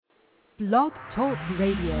Blog Talk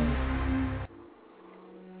Radio.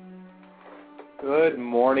 Good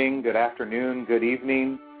morning, good afternoon, good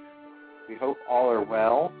evening. We hope all are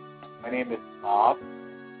well. My name is Bob.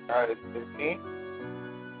 Sarah is with me.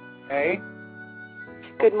 Hey.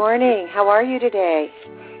 Good morning. How are you today?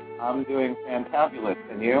 I'm doing fantabulous.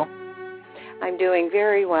 And you? I'm doing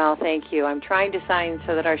very well, thank you. I'm trying to sign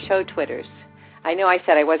so that our show twitters. I know I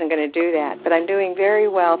said I wasn't going to do that, but I'm doing very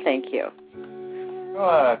well, thank you.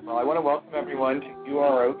 Good. Well, I want to welcome everyone to You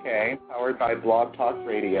Are Okay, powered by Blog Talk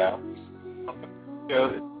Radio. Show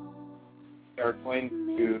that we are going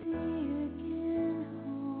to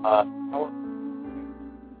I'm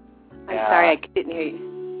sorry, I couldn't hear you.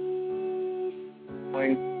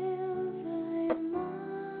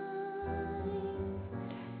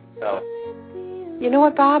 You know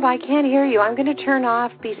what, Bob? I can't hear you. I'm going to turn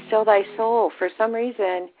off Be Still Thy Soul. For some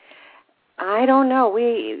reason, I don't know.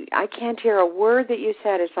 I can't hear a word that you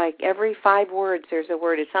said. It's like every 5 words there's a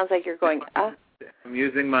word. It sounds like you're going, I'm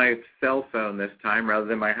using my cell phone this time rather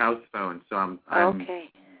than my house phone, so I'm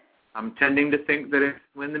tending to think that it's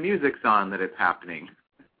when the music's on that it's happening.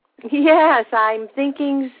 Yes, I'm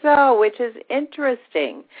thinking so, which is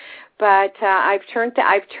interesting. But I've turned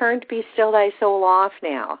Be Still Thy Soul off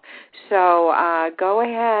now. So go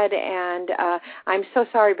ahead, and I'm so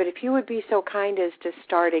sorry, but if you would be so kind as to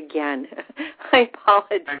start again. I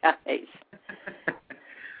apologize.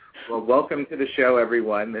 Well, welcome to the show,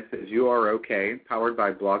 everyone. This is You Are Okay, powered by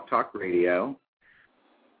Blog Talk Radio.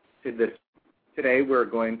 Today we're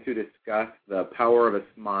going to discuss the power of a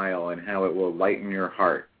smile and how it will lighten your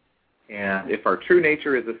heart. And if our true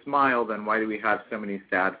nature is a smile, then why do we have so many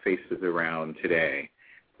sad faces around today?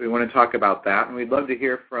 So we want to talk about that, and we'd love to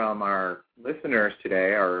hear from our listeners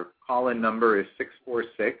today. Our call-in number is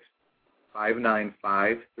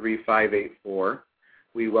 646-595-3584.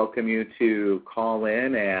 We welcome you to call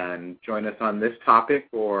in and join us on this topic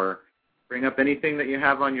or bring up anything that you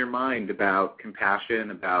have on your mind about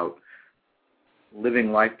compassion, about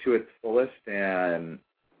living life to its fullest, and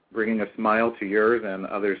bringing a smile to yours and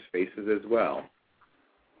others' faces as well.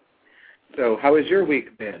 So how has your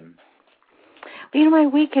week been? You know, my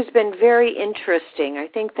week has been very interesting. I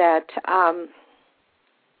think that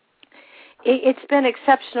it's been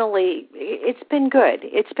it's been good.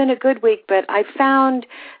 It's been a good week, but I found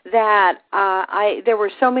that there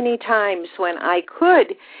were so many times when I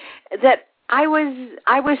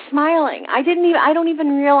was smiling. I don't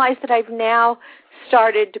even realize that I've now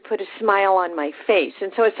started to put a smile on my face.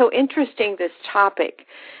 And so it's so interesting, this topic.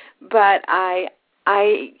 But I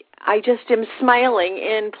just am smiling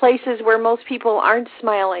in places where most people aren't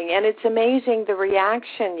smiling, and it's amazing the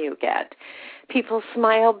reaction you get. People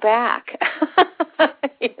smile back.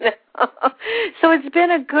 You know? So it's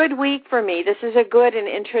been a good week for me. This is a good and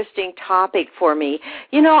interesting topic for me.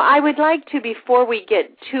 You know, I would like to, before we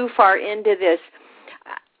get too far into this,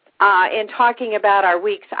 in talking about our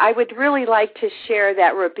weeks, I would really like to share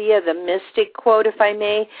that Rabia the Mystic quote, if I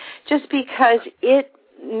may, just because it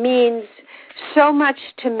means so much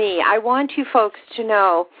to me. I want you folks to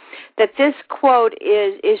know that this quote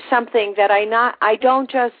is something that I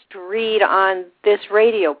don't just read on this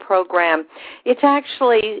radio program. It's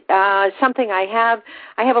actually something I have.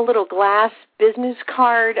 I have a little glass business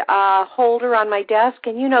card holder on my desk,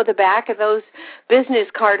 and you know the back of those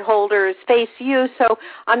business card holders face you. So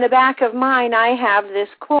on the back of mine, I have this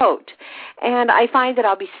quote. And I find that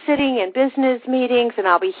I'll be sitting in business meetings, and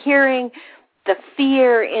I'll be hearing the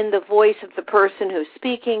fear in the voice of the person who's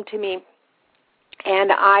speaking to me,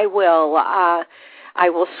 and I will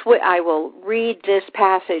read this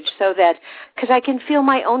passage so that, because I can feel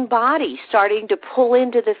my own body starting to pull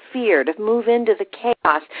into the fear, to move into the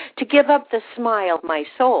chaos, to give up the smile of my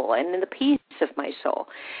soul and the peace of my soul.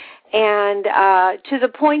 And to the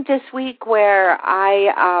point this week where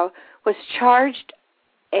I was charged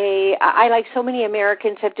I, like so many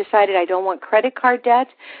Americans, have decided I don't want credit card debt.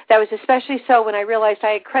 That was especially so when I realized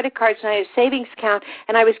I had credit cards and I had a savings account,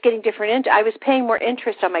 and I was getting I was paying more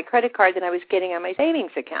interest on my credit card than I was getting on my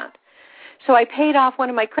savings account. So I paid off one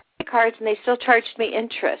of my credit cards, and they still charged me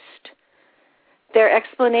interest. Their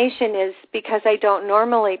explanation is because I don't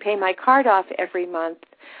normally pay my card off every month,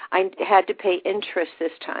 I had to pay interest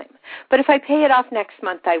this time. But if I pay it off next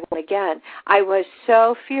month, I won't again. I was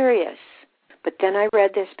so furious. But then I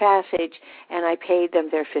read this passage, and I paid them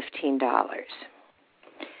their $15.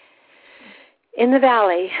 In the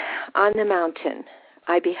valley, on the mountain,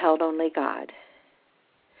 I beheld only God.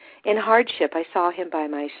 In hardship, I saw him by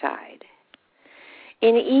my side.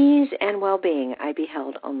 In ease and well-being, I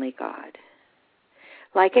beheld only God.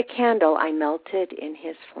 Like a candle, I melted in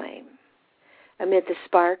his flame. Amid the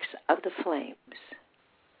sparks of the flames,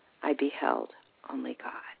 I I beheld only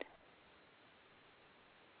God.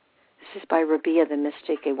 This is by Rabia the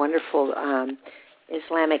Mystic, a wonderful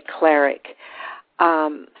Islamic cleric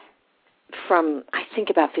from, I think,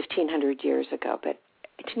 about 1,500 years ago. But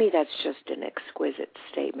to me, that's just an exquisite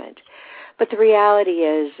statement. But the reality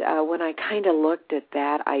is, when I kind of looked at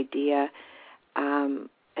that idea, and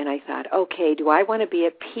I thought, okay, do I want to be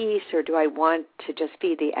at peace, or do I want to just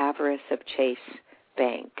feed the avarice of Chase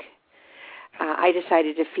Bank? I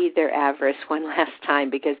decided to feed their avarice one last time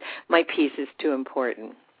because my peace is too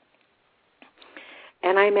important.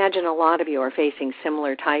 And I imagine a lot of you are facing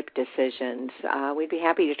similar type decisions. We'd be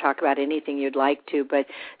happy to talk about anything you'd like to, but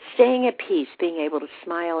staying at peace, being able to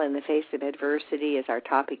smile in the face of adversity is our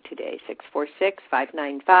topic today,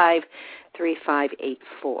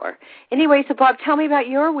 646-595-3584. Anyway, so Bob, tell me about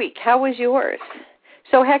your week. How was yours?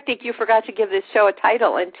 So hectic you forgot to give this show a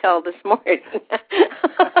title until this morning.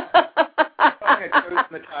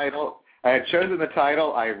 I had chosen the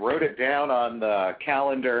title. I wrote it down on the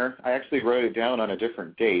calendar. I actually wrote it down on a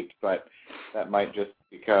different date, but that might just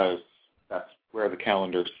because that's where the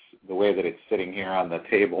calendar's, the way that it's sitting here on the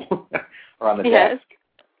table or on the desk.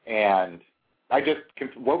 And I just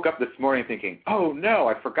woke up this morning thinking, oh, no,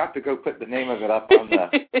 I forgot to go put the name of it up on the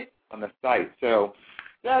on the site. So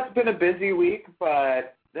that's been a busy week,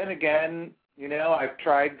 but then again, you know, I've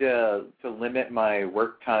tried to limit my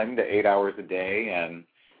work time to 8 hours a day and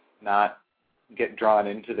not get drawn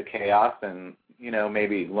into the chaos, and, you know,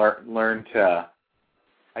 maybe learn to,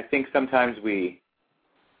 I think sometimes we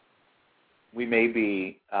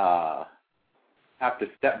maybe have to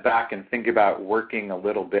step back and think about working a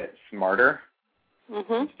little bit smarter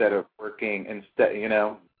instead of working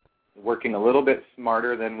a little bit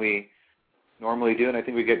smarter than we normally do. And I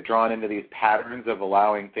think we get drawn into these patterns of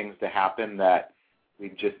allowing things to happen that we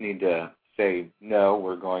just need to say, no,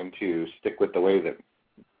 we're going to stick with the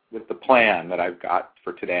plan that I've got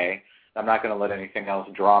for today. I'm not going to let anything else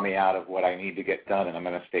draw me out of what I need to get done, and I'm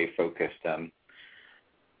going to stay focused.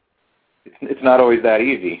 It's not always that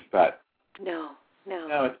easy, but no,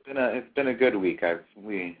 it's been a good week.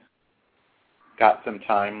 We got some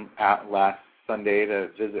time last Sunday to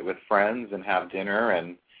visit with friends and have dinner,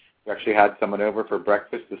 and we actually had someone over for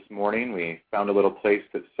breakfast this morning. We found a little place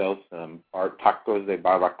that sells some tacos de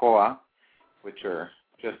barbacoa, which are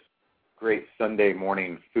just great Sunday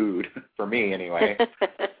morning food for me, anyway.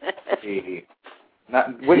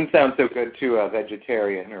 Wouldn't sound so good to a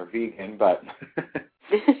vegetarian or vegan, but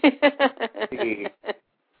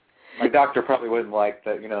my doctor probably wouldn't like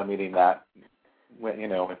that. I'm eating that when,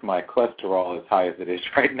 with my cholesterol as high as it is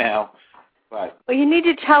right now. But well, you need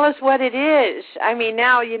to tell us what it is. I mean,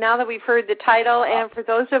 now that we've heard the title, and for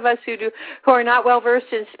those of us who are not well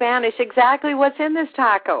versed in Spanish, exactly what's in this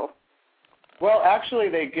taco? Well, actually,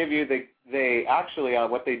 they give you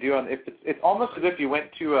what they do it's almost as if you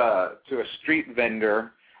went to a street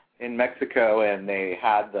vendor in Mexico and they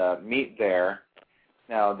had the meat there.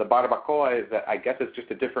 Now, the barbacoa is I guess it's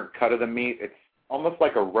just a different cut of the meat. It's almost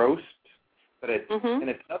like a roast, but and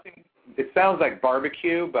it's nothing. It sounds like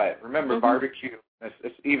barbecue, but remember, barbecue,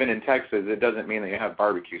 even in Texas, it doesn't mean that you have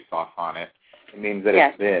barbecue sauce on it. It means that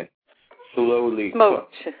it's been slowly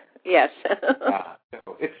smoked. Cooked. Yes.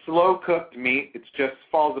 So it's slow-cooked meat. It just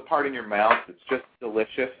falls apart in your mouth. It's just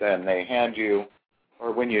delicious, and they hand you,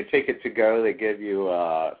 or when you take it to go, they give you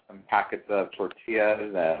some packets of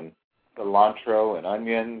tortillas and cilantro and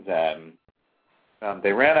onions, and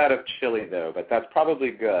they ran out of chili, though, but that's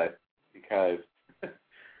probably good because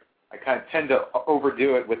I kind of tend to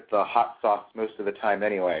overdo it with the hot sauce most of the time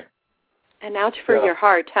anyway. And ouch for your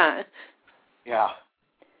heart, huh? Yeah.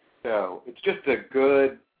 So it's just a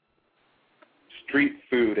good street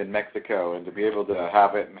food in Mexico, and to be able to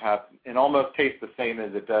have it and almost taste the same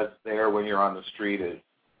as it does there when you're on the street is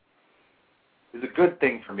a good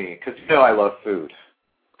thing for me, because I love food.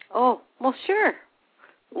 Oh, well, sure.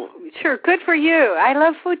 Sure, good for you. I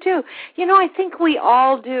love food too. I think we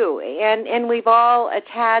all do, and we've all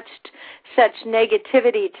attached such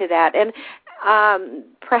negativity to that, and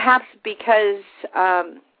perhaps because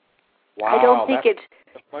I don't think it's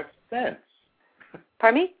so much sense.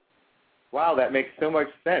 Pardon me? Wow, that makes so much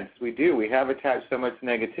sense. We do. We have attached so much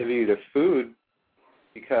negativity to food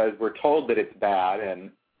because we're told that it's bad,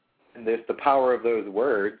 and there's the power of those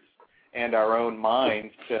words and our own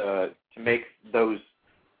minds to make those,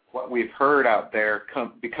 what we've heard out there,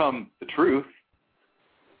 become the truth.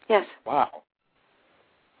 Yes. Wow.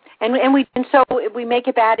 And so we make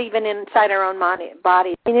it bad even inside our own body.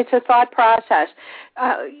 I mean, it's a thought process.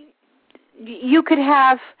 You could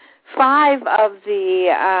have 5 of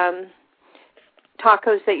the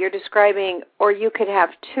tacos that you're describing, or you could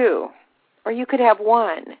have 2, or you could have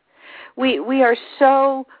 1. We are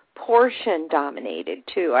so portion dominated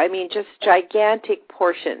too. I mean, just gigantic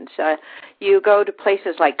portions. You go to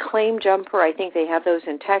places like Claim Jumper. I think they have those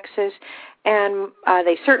in Texas, and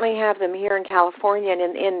they certainly have them here in California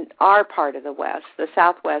and in our part of the West, the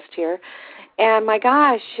Southwest here. And my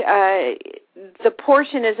gosh, the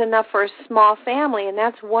portion is enough for a small family, and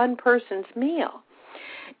that's one person's meal.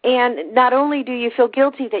 And not only do you feel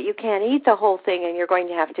guilty that you can't eat the whole thing and you're going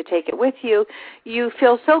to have to take it with you, you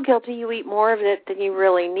feel so guilty you eat more of it than you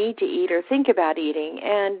really need to eat or think about eating.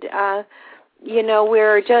 And,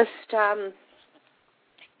 we're just,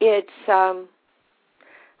 this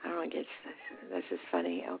is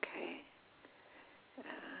funny, okay.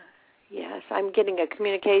 Yes, I'm getting a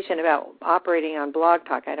communication about operating on Blog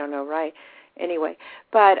Talk. I don't know, right? Anyway,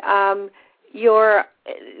 but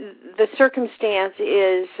the circumstance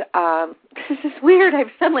is, this is weird.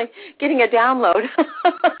 I'm suddenly getting a download.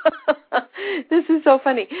 This is so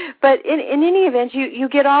funny. But in any event, you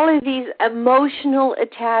get all of these emotional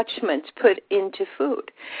attachments put into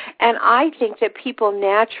food. And I think that people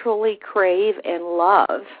naturally crave and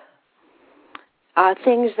love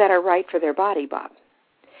things that are right for their body, Bob.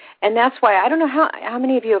 And that's why, I don't know how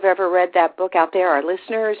many of you have ever read that book out there. Our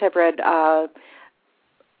listeners have read,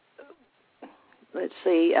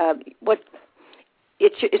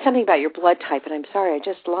 it's something about your blood type, and I'm sorry, I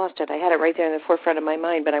just lost it. I had it right there in the forefront of my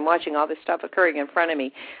mind, but I'm watching all this stuff occurring in front of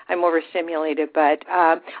me. I'm overstimulated, but,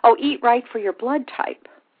 Eat Right for Your Blood Type.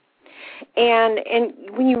 And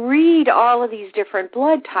when you read all of these different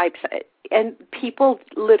blood types, and people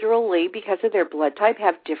literally, because of their blood type,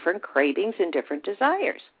 have different cravings and different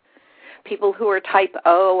desires. People who are type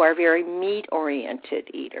O are very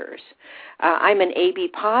meat-oriented eaters. I'm an AB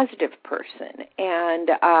positive person,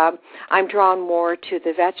 and I'm drawn more to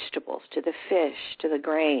the vegetables, to the fish, to the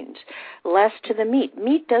grains, less to the meat.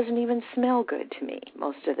 Meat doesn't even smell good to me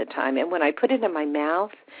most of the time, and when I put it in my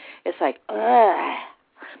mouth, it's like, ugh.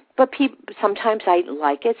 But sometimes I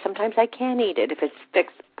like it, sometimes I can't eat it if it's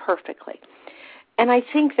fixed perfectly. And I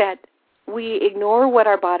think that we ignore what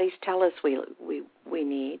our bodies tell us we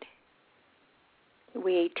need.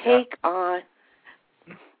 We take on.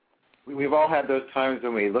 We've all had those times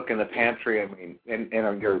when we look in the pantry and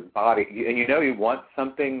your body, and you want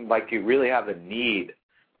something like you really have a need,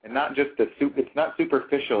 and not just it's not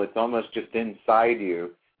superficial. It's almost just inside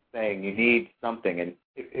you saying you need something, and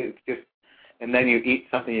it's just. And then you eat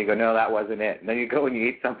something, you go, no, that wasn't it. And then you go and you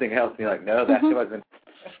eat something else, and you're like, no, that wasn't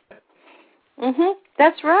it.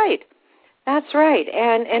 That's right. That's right.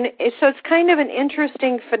 And so it's kind of an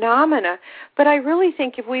interesting phenomena, but I really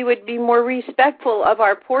think if we would be more respectful of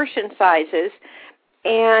our portion sizes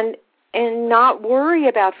and not worry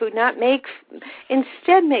about food,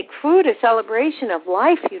 instead make food a celebration of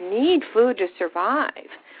life. You need food to survive.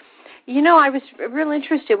 I was real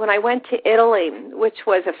interested when I went to Italy, which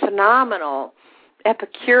was a phenomenal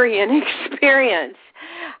Epicurean experience,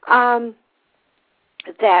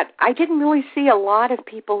 that I didn't really see a lot of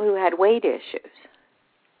people who had weight issues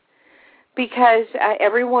because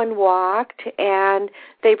everyone walked and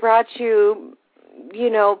they brought you,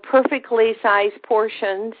 perfectly sized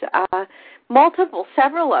portions,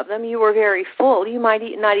 several of them. You were very full. You might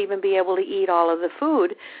not even be able to eat all of the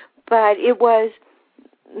food, but it was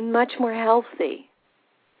much more healthy.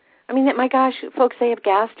 I mean, my gosh, folks, they have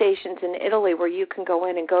gas stations in Italy where you can go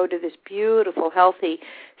in and go to this beautiful, healthy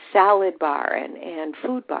salad bar and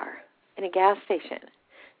food bar in a gas station.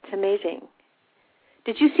 It's amazing.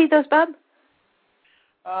 Did you see those, Bob?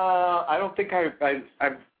 I don't think I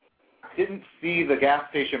didn't see the gas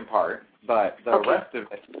station part, but the rest of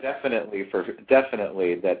it definitely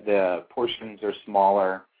that the portions are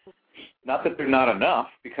smaller. Not that they're not enough,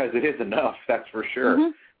 because it is enough, that's for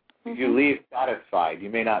sure. You leave satisfied.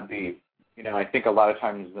 You may not be, I think a lot of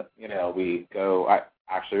times, we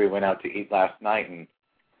went out to eat last night,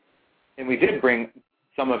 and we did bring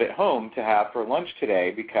some of it home to have for lunch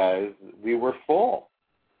today because we were full.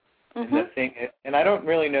 And I don't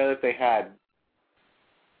really know that they had,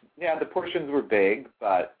 the portions were big,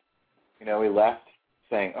 but, we left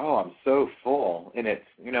saying, oh, I'm so full. And it's,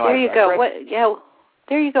 There you go.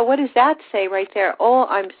 There you go. What does that say right there? Oh,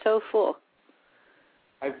 I'm so full.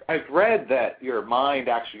 I've read that your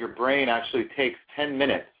brain actually takes 10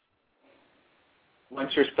 minutes.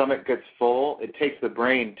 Once your stomach gets full, it takes the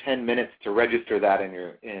brain 10 minutes to register that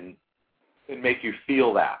and make you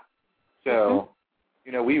feel that. So,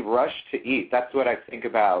 we rush to eat. That's what I think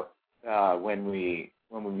about when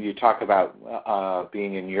you talk about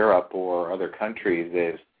being in Europe or other countries,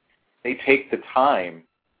 is they take the time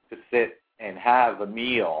to sit and have a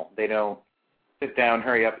meal. They don't sit down,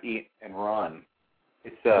 hurry up, eat, and run.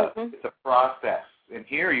 It's a process. And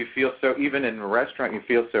here you feel so, even in a restaurant, you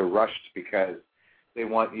feel so rushed because they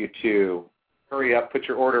want you to hurry up, put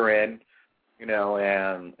your order in,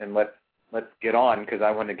 and let's get on because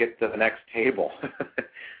I want to get to the next table.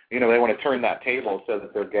 They want to turn that table so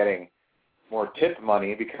that they're getting more tip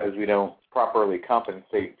money because we don't properly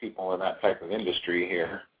compensate people in that type of industry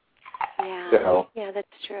here. Yeah, yeah, that's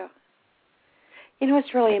true.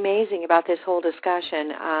 What's really amazing about this whole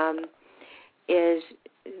discussion is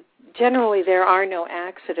generally there are no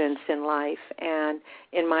accidents in life, and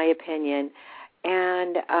in my opinion,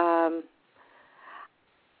 and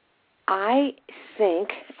I think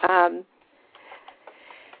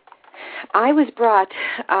I was brought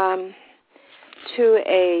to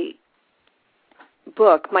a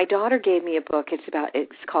book. My daughter gave me a book.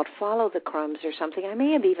 It's called Follow the Crumbs or something. I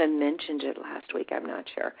may have even mentioned it last week. I'm not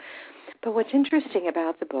sure. But what's interesting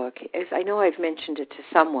about the book is I know I've mentioned it to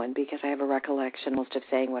someone because I have a recollection almost of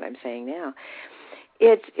saying what I'm saying now.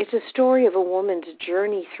 It's a story of a woman's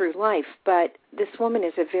journey through life, but this woman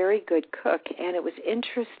is a very good cook, and it was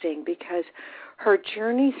interesting because her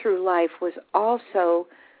journey through life was also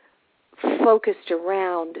focused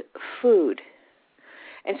around food.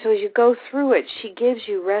 And so as you go through it, she gives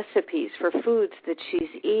you recipes for foods that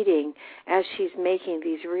she's eating as she's making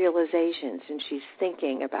these realizations and she's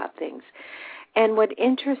thinking about things. And what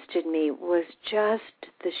interested me was just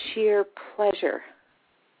the sheer pleasure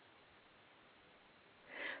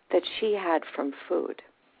that she had from food.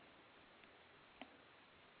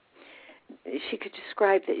 She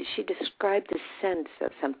described the sense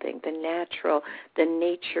of something, the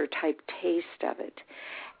nature type taste of it.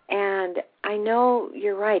 And I know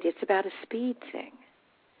you're right, it's about a speed thing.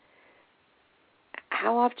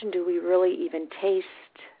 How often do we really even taste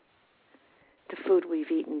the food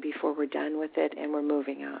we've eaten before we're done with it and we're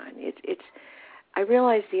moving on? I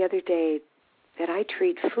realized the other day that I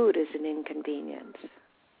treat food as an inconvenience.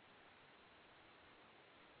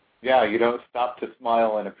 Yeah, you don't stop to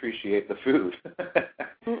smile and appreciate the food.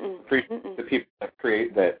 Appreciate the people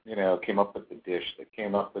that came up with the dish, that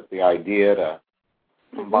came up with the idea to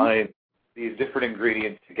combine these different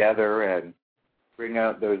ingredients together and bring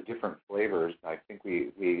out those different flavors. I think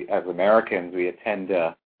we as Americans, we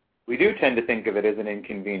do tend to think of it as an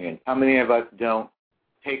inconvenience. How many of us don't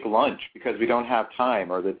take lunch because we don't have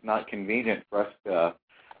time, or it's not convenient for us to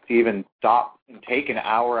even stop and take an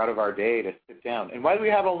hour out of our day to sit down? And why do we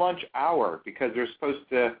have a lunch hour? Because they're supposed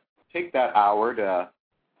to take that hour to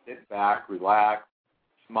sit back, relax,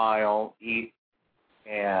 smile, eat,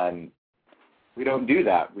 and we don't do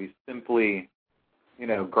that. We simply,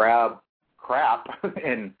 grab crap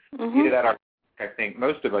and eat it at our, I think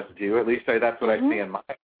most of us do. At least that's what I see in my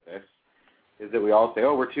office, is that we all say,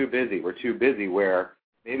 oh, we're too busy, where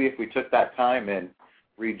maybe if we took that time and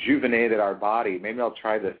rejuvenated our body, maybe I'll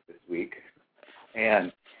try this week,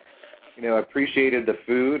 and, appreciated the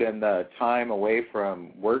food and the time away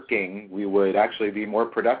from working, we would actually be more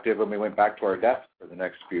productive when we went back to our desks for the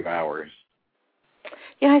next few hours.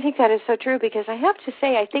 Yeah, I think that is so true, because I have to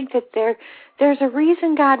say, I think that there's a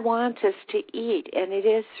reason God wants us to eat, and it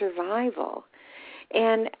is survival.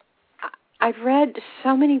 And I've read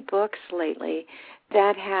so many books lately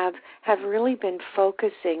that have really been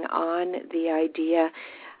focusing on the idea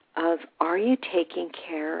of, are you taking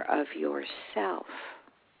care of yourself?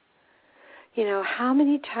 How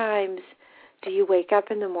many times do you wake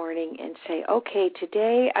up in the morning and say, okay,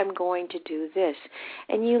 today I'm going to do this?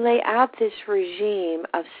 And you lay out this regime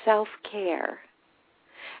of self-care.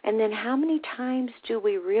 And then how many times do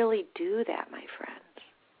we really do that, my friends?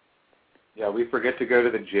 Yeah, we forget to go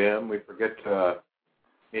to the gym. We forget to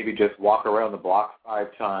maybe just walk around the block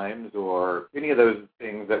 5 times, or any of those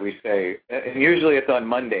things that we say. And usually it's on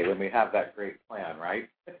Monday when we have that great plan, right?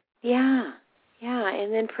 Yeah.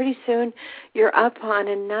 And then pretty soon you're up on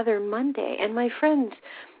another Monday. And my friends,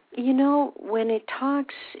 when it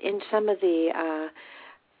talks in some of the,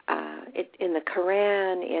 in the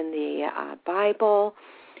Quran, in the Bible,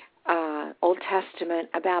 Old Testament,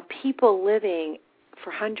 about people living for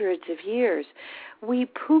hundreds of years, we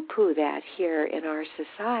poo-poo that here in our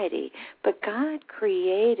society. But God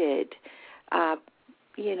created,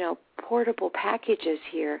 portable packages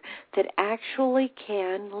here that actually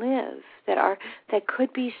can live, that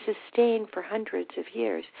could be sustained for hundreds of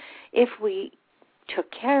years if we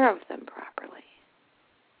took care of them properly.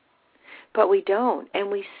 But we don't,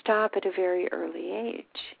 and we stop at a very early age.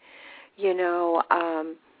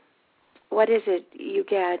 What is it? You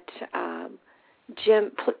get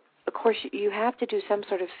gym. Of course, you have to do some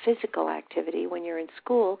sort of physical activity when you're in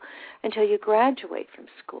school until you graduate from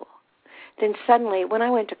school. Then suddenly, when I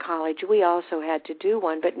went to college, we also had to do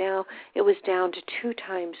one, but now it was down to 2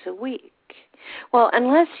 times a week. Well,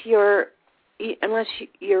 unless you're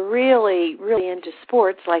really, really into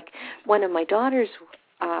sports, like one of my daughters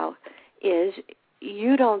is,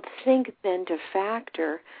 you don't think then to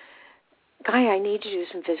factor, Guy, I need to do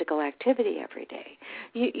some physical activity every day.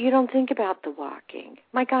 You don't think about the walking.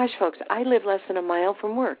 My gosh, folks, I live less than a mile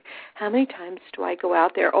from work. How many times do I go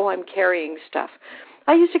out there? Oh, I'm carrying stuff.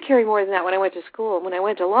 I used to carry more than that when I went to school. When I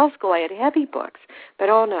went to law school, I had heavy books. But,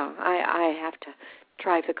 oh, no, I have to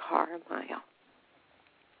drive the car a mile.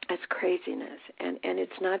 That's craziness. And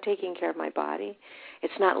it's not taking care of my body.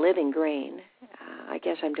 It's not living grain. I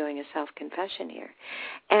guess I'm doing a self-confession here.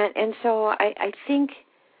 And so I think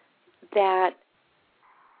that,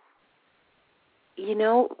 you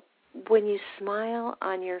know, when you smile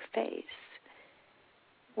on your face,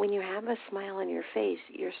 when you have a smile on your face,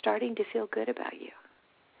 you're starting to feel good about you.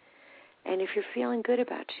 And if you're feeling good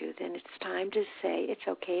about you, then it's time to say, it's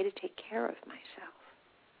okay to take care of myself.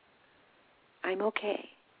 I'm okay.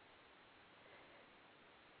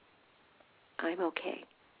 I'm okay.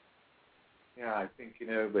 Yeah, I think, you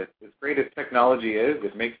know, but as great as technology is,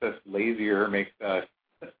 it makes us lazier, makes us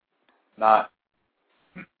not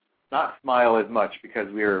smile as much because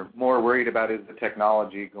we're more worried about, is the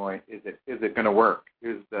technology going, is it going to work?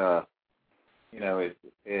 Is the, you know,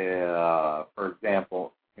 for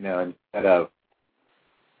example, you know, instead of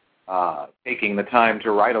taking the time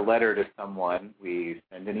to write a letter to someone, we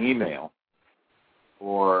send an email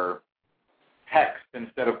or text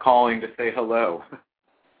instead of calling to say hello.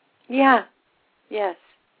 Yeah. Yes.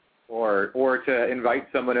 Or to invite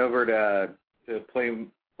someone over to play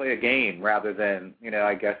a game rather than, you know,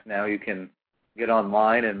 I guess now you can get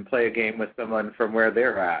online and play a game with someone from where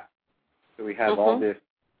they're at. So we have all this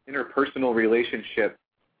interpersonal relationship,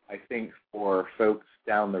 I think, for folks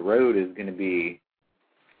down the road is going to be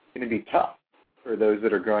tough for those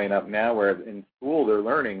that are growing up now, where in school they're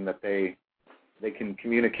learning that they can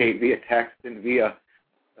communicate via text and via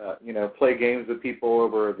you know, play games with people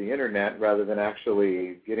over the internet rather than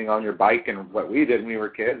actually getting on your bike. And what we did when we were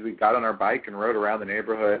kids, we got on our bike and rode around the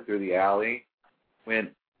neighborhood through the alley.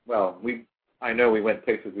 I know we went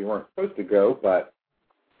places we weren't supposed to go, but,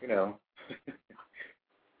 you know,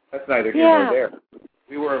 that's neither here nor there.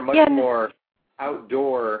 We were a much more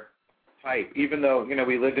outdoor type. Even though, you know,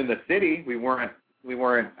 we lived in the city, we weren't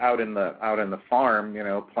out in the farm, you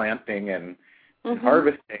know, planting and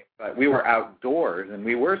harvesting, but we were outdoors and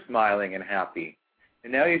we were smiling and happy.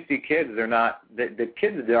 And now you see kids; they're not. The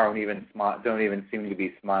kids don't even seem to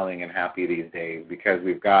be smiling and happy these days because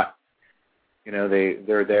we've got, you know,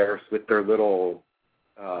 they're there with their little,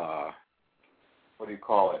 what do you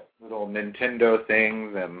call it? Little Nintendo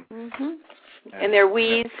things and their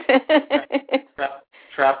Wiis,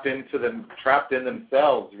 trapped in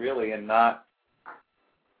themselves, really, and not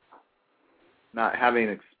having an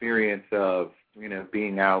experience of, you know,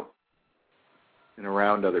 being out and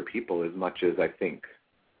around other people as much as I think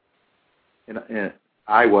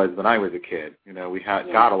I was when I was a kid. You know, we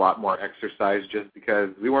got a lot more exercise just because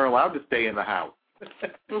we weren't allowed to stay in the house.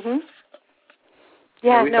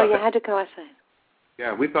 Yeah, you had to go outside.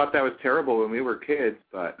 Yeah, we thought that was terrible when we were kids,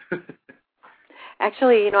 but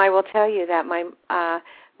actually, you know, I will tell you that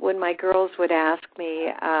when my girls would ask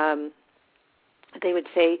me, they would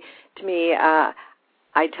say to me,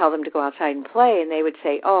 I'd tell them to go outside and play, and they would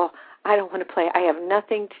say, oh, I don't want to play. I have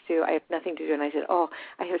nothing to do. And I said, oh,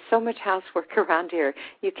 I have so much housework around here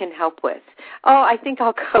you can help with. Oh, I think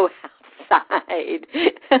I'll go outside.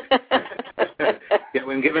 Yeah,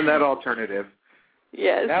 when given that alternative.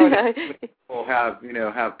 Yes. Nowadays, people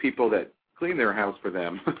have people that clean their house for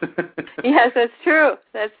them. Yes, that's true.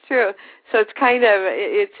 That's true. So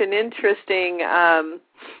it's an interesting,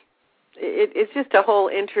 it's just a whole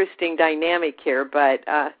interesting dynamic here, but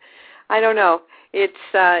I don't know. It's,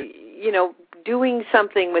 you know, doing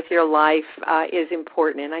something with your life is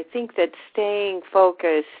important, and I think that staying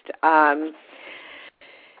focused on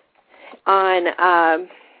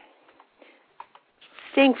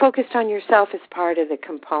yourself is part of the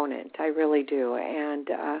component. I really do, and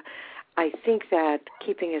I think that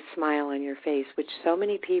keeping a smile on your face, which so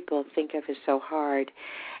many people think of as so hard,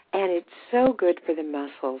 and it's so good for the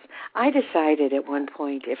muscles. I decided at one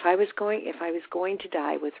point if I was going to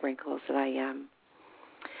die with wrinkles that I am,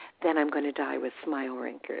 then I'm going to die with smile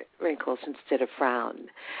wrinkles instead of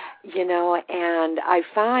frown. You know, and I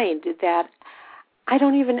find that I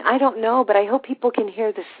don't know, but I hope people can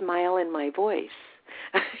hear the smile in my voice.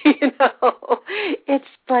 You know, it's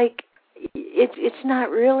like it's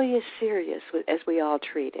not really as serious as we all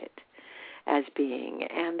treat it as being,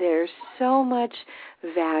 and there's so much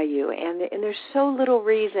value, and there's so little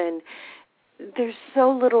reason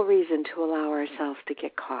to allow ourselves to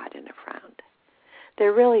get caught in a frown.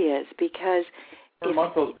 There really is, because Or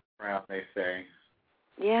muscles around, they say.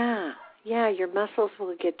 Yeah, your muscles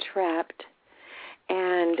will get trapped,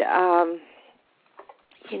 and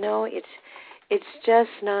it's just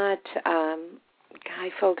not.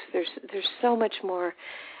 Folks, there's so much more,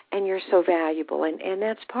 and you're so valuable, and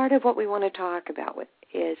that's part of what we want to talk about.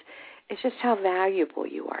 It's just how valuable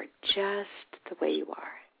you are, just the way you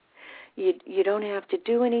are. You don't have to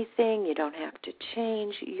do anything. You don't have to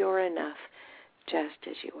change. You're enough, just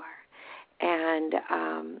as you are, and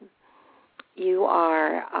you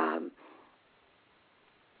are.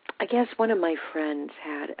 I guess one of my friends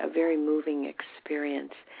had a very moving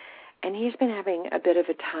experience, and he's been having a bit of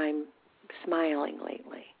a time smiling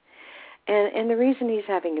lately. And the reason he's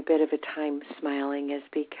having a bit of a time smiling is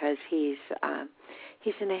because he's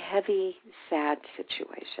in a heavy, sad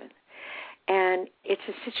situation. And it's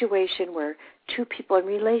a situation where two people in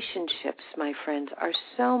relationships, my friends, are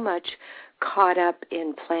so much caught up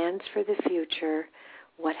in plans for the future,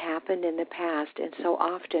 what happened in the past, and so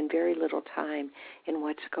often very little time in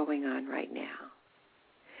what's going on right now.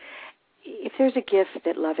 If there's a gift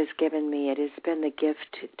that love has given me, it has been the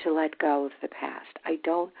gift to let go of the past. I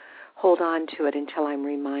don't hold on to it until I'm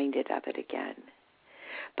reminded of it again.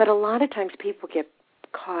 But a lot of times people get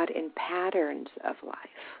caught in patterns of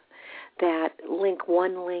life that link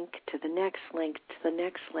one link to the next link to the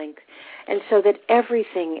next link, and so that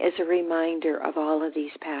everything is a reminder of all of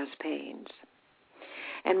these past pains.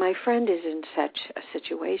 And my friend is in such a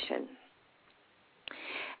situation.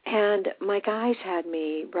 And my guys had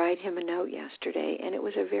me write him a note yesterday, and it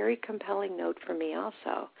was a very compelling note for me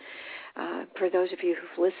also. For those of you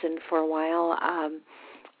who've listened for a while,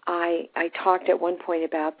 I talked at one point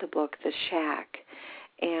about the book, The Shack,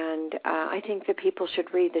 and I think that people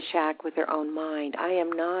should read The Shack with their own mind. I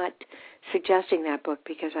am not suggesting that book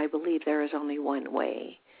because I believe there is only one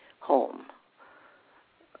way home.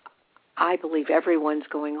 I believe everyone's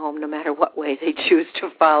going home no matter what way they choose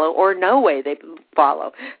to follow or no way they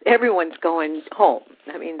follow. Everyone's going home.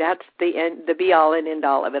 I mean, that's the end, the be-all and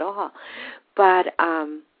end-all of it all. But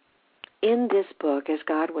in this book, as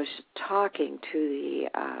God was talking to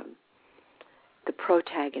the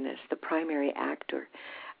protagonist, the primary actor,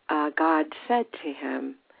 God said to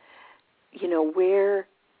him, where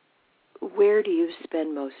do you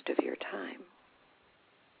spend most of your time?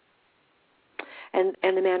 And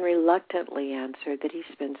the man reluctantly answered that he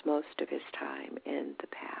spends most of his time in the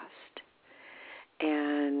past.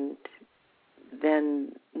 And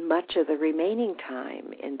then much of the remaining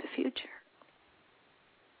time in the future.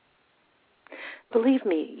 Believe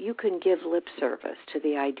me, you can give lip service to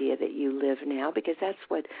the idea that you live now, because that's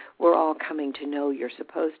what we're all coming to know you're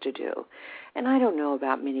supposed to do. And I don't know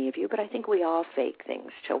about many of you, but I think we all fake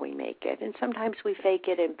things till we make it. And sometimes we fake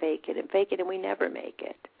it and fake it and fake it, and we never make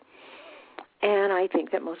it. And I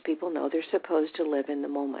think that most people know they're supposed to live in the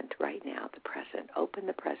moment right now, the present, open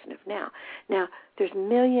the present of now. Now, there's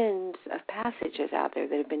millions of passages out there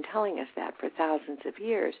that have been telling us that for thousands of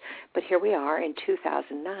years, but here we are in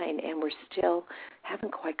 2009, and we're still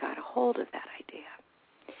haven't quite got a hold of that idea.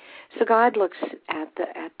 So God looks at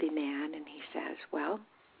the man, and he says, well,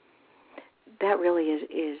 that really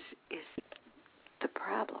is the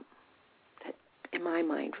problem. That, in my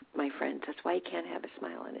mind, my friends, that's why he can't have a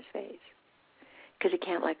smile on his face. Because he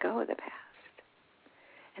can't let go of the past.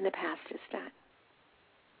 And the past is done.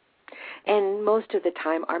 And most of the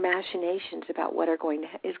time, our machinations about what is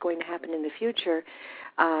going to happen in the future,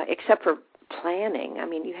 except for planning, I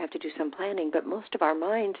mean, you have to do some planning, but most of our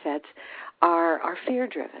mindsets are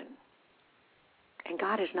fear-driven. And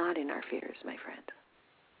God is not in our fears, my friend.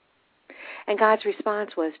 And God's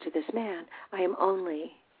response was to this man, I am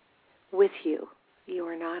only with you. You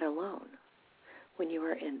are not alone when you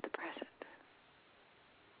are in the present.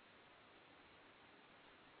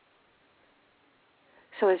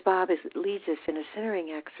 So as Bob leads us in a centering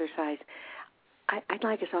exercise, I'd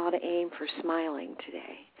like us all to aim for smiling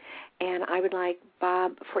today. And I would like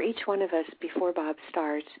Bob, for each one of us, before Bob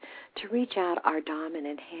starts, to reach out our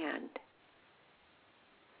dominant hand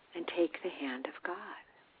and take the hand of God.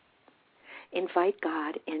 Invite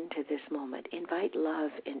God into this moment. Invite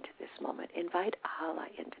love into this moment. Invite Allah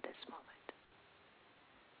into this moment.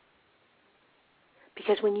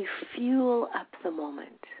 Because when you fuel up the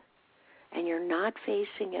moment, and you're not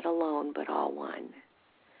facing it alone but all one,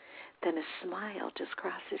 then a smile just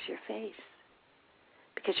crosses your face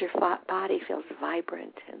because your body feels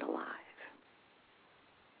vibrant and alive.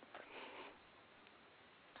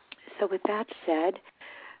 So with that said,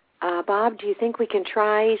 Bob, do you think we can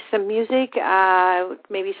try some music,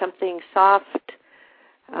 maybe something soft?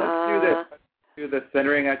 Let's do this. Let's do the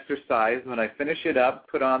centering exercise. When I finish it up,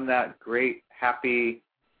 put on that great happy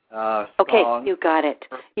Okay, song. you got it.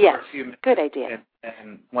 For yes, a few minutes, good idea.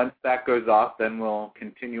 And once that goes off, then we'll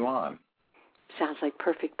continue on. Sounds like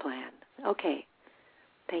perfect plan. Okay,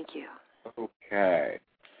 thank you. Okay.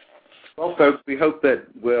 Well, folks, we hope that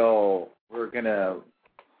we're going to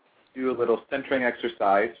do a little centering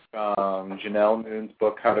exercise from Janelle Moon's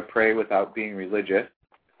book, How to Pray Without Being Religious.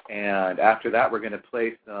 And after that, we're going to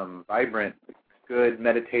play some vibrant, good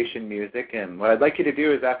meditation music. And what I'd like you to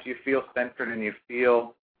do is after you feel centered and you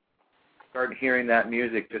start hearing that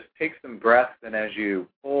music, just take some breaths, and as you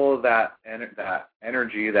pull that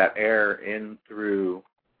energy, that air in through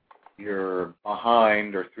your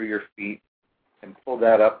behind or through your feet and pull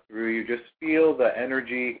that up through you, just feel the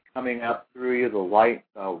energy coming up through you, the light,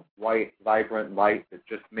 the white, vibrant light that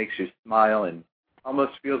just makes you smile and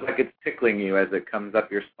almost feels like it's tickling you as it comes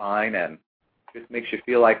up your spine and just makes you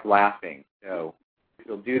feel like laughing. So if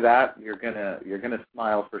you'll do that, you're gonna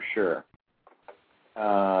smile for sure.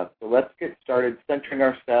 So let's get started centering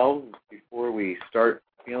ourselves before we start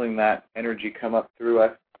feeling that energy come up through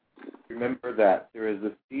us. Remember that there is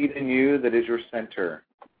a seed in you that is your center.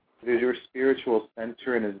 It is your spiritual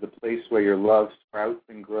center and is the place where your love sprouts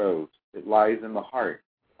and grows. It lies in the heart,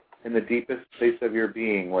 in the deepest place of your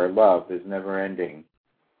being where love is never ending.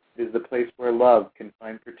 It is the place where love can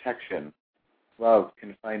find protection. Love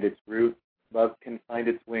can find its root. Love can find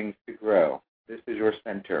its wings to grow. This is your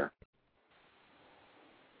center.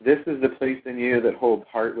 This is the place in you that holds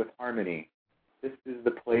heart with harmony. This is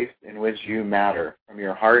the place in which you matter. From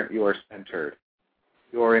your heart, you are centered.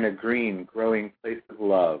 You are in a green, growing place of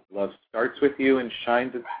love. Love starts with you and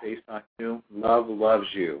shines its face on you. Love loves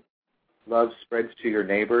you. Love spreads to your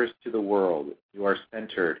neighbors, to the world. You are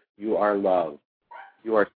centered. You are love.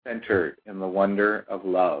 You are centered in the wonder of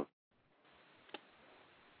love.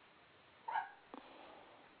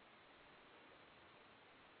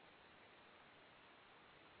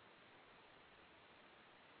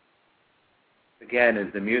 Again,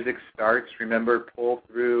 as the music starts, remember, pull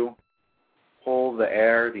the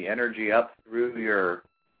air, the energy up through your,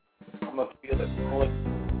 almost feel it pulling.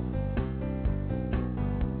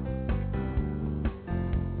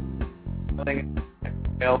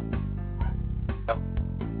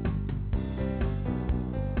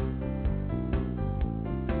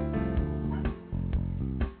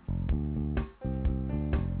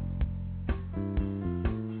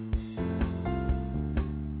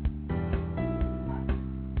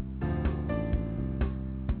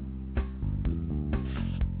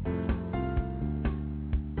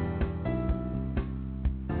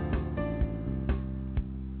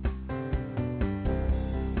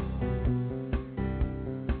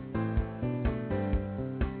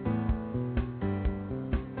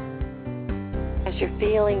 As you're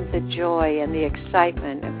feeling the joy and the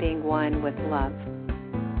excitement of being one with love,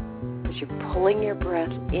 as you're pulling your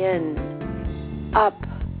breath in, up,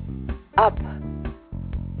 up,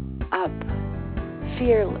 up,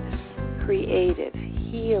 fearless, creative,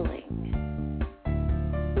 healing,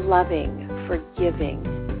 loving, forgiving,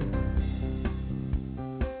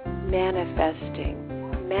 manifesting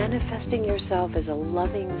yourself as a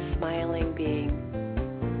loving, smiling being,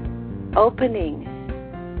 opening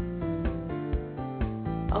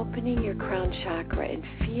your crown chakra and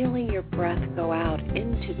feeling your breath go out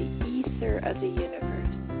into the ether of the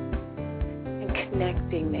universe and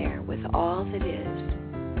connecting there with all that is.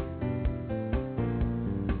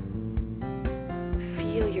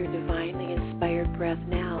 Feel your divinely inspired breath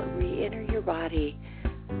now re-enter your body,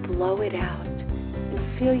 blow it out,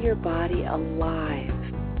 and feel your body alive,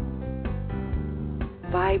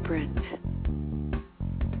 vibrant,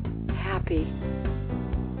 happy,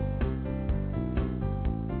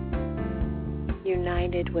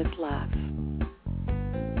 united with love.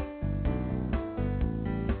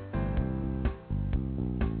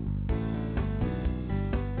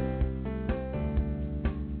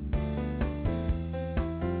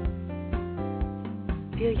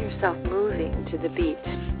 Feel yourself moving to the beat.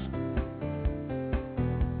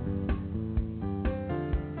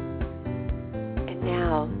 And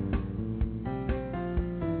now,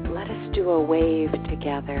 let us do a wave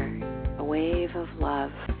together, a wave of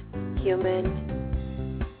love. Human,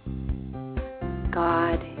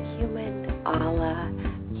 God, human, Allah,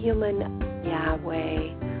 human,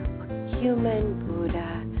 Yahweh, human,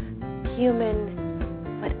 Buddha,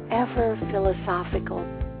 human, whatever philosophical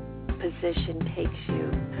position takes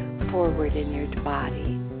you forward in your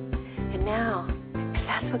body. And now, because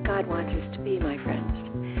that's what God wants us to be, my friends,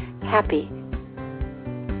 happy.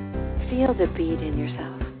 Feel the beat in yourself.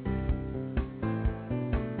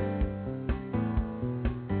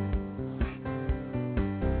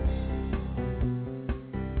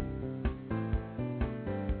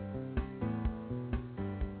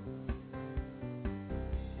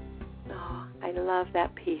 I love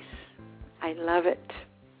that piece. I love it.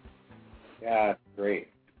 Yeah, it's great.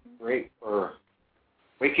 Great for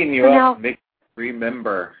waking you up, make you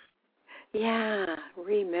remember. Yeah,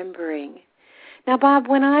 remembering. Now, Bob,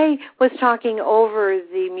 when I was talking over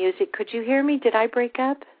the music, could you hear me? Did I break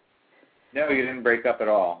up? No, you didn't break up at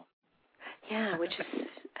all. Yeah, which is...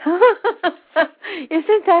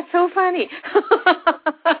 Isn't that so funny?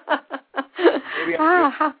 Maybe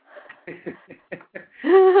I'm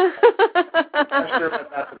not sure what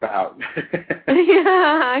that's about.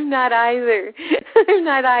 Yeah, I'm not either. I'm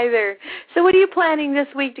not either. So what are you planning this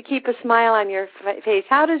week to keep a smile on your face?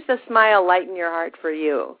 How does the smile lighten your heart for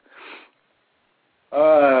you?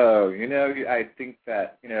 Oh, I think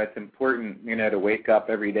that, it's important, to wake up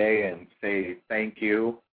every day and say thank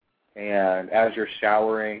you. And as you're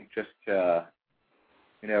showering, just to,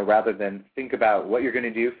 rather than think about what you're going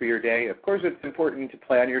to do for your day. Of course, it's important to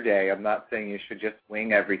plan your day. I'm not saying you should just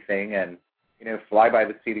wing everything and, fly by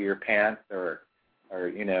the seat of your pants or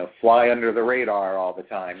fly under the radar all the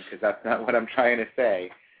time, because that's not what I'm trying to say.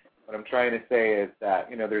 What I'm trying to say is that,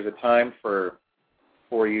 there's a time for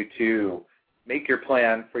you to make your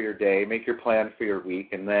plan for your day, make your plan for your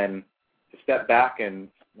week, and then to step back and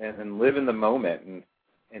live in the moment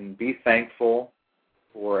and be thankful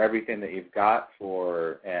for everything that you've got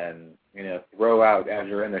and throw out as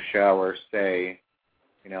you're in the shower, say,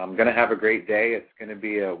 I'm going to have a great day. It's going to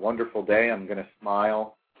be a wonderful day. I'm going to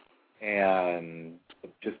smile. And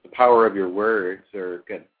just the power of your words or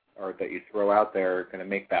that you throw out there are going to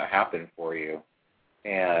make that happen for you.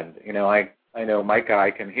 And, I know Micah,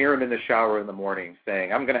 I can hear him in the shower in the morning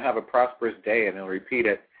saying, I'm going to have a prosperous day, and he'll repeat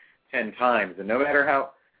it 10 times. And no matter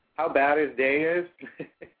how bad his day is,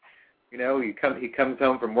 he comes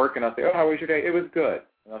home from work, and I'll say, oh, how was your day? It was good.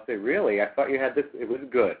 And I'll say, really? I thought you had this. It was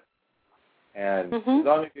good. And as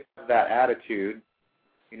long as you have that attitude,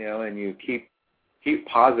 and you keep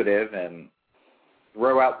positive and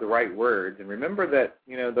throw out the right words, and remember that,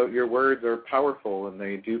 your words are powerful, and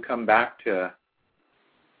they do come back to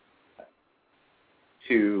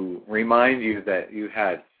remind you that you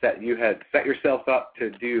had set yourself up to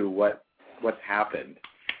do what's happened.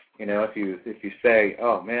 If you say,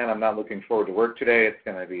 oh man, I'm not looking forward to work today, it's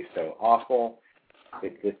going to be so awful,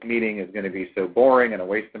 this meeting is going to be so boring and a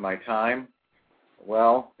waste of my time.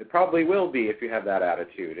 Well, it probably will be if you have that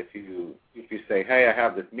attitude. If you say, hey, I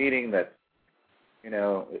have this meeting that,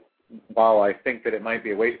 while I think that it might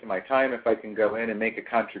be a waste of my time, if I can go in and make a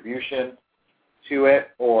contribution to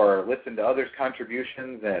it or listen to others'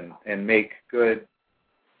 contributions and make good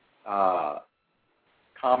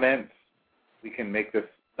comments, we can make this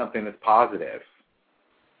something that's positive.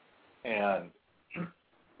 And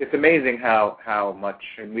it's amazing how much,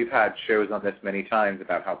 and we've had shows on this many times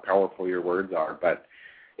about how powerful your words are, but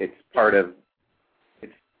it's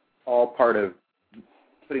all part of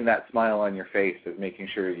putting that smile on your face, of making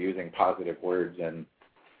sure you're using positive words and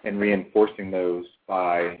reinforcing those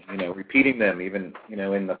by, repeating them, even,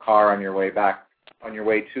 in the car on your way back, on your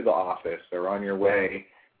way to the office, or on your way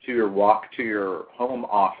to your walk to your home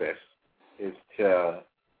office, is to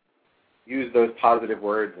use those positive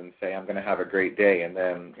words and say, I'm going to have a great day. And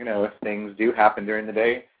then, if things do happen during the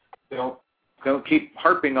day, don't keep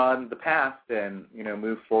harping on the past, and,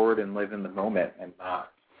 move forward and live in the moment and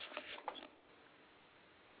not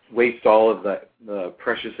waste all of the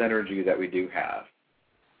precious energy that we do have.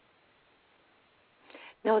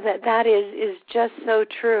 No, that is just so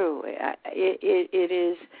true. It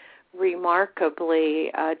is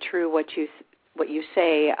remarkably true what you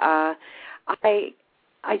say. I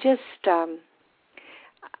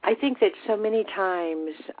think that so many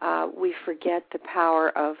times we forget the power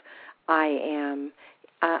of I am.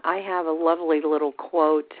 I have a lovely little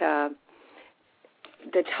quote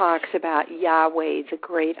that talks about Yahweh, the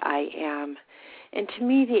great I am. And to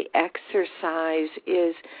me, the exercise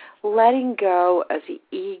is letting go of the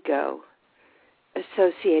ego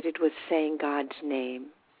associated with saying God's name,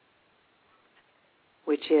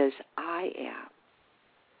 which is I am,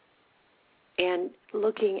 and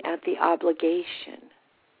looking at the obligation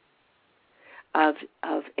of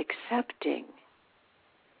accepting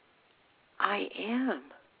I am.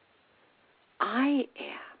 I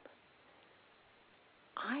am.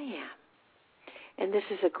 I am. And this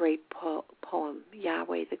is a great poem,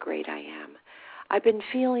 Yahweh, the great I am. I've been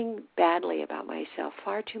feeling badly about myself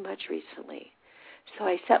far too much recently, so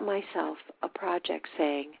I set myself a project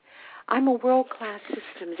saying, I'm a world-class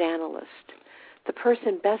systems analyst, the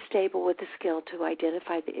person best able with the skill to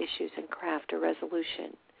identify the issues and craft a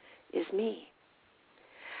resolution is me.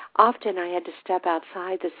 Often I had to step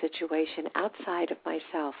outside the situation, outside of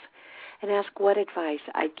myself, and ask what advice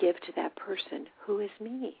I'd give to that person who is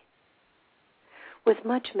me. With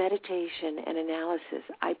much meditation and analysis,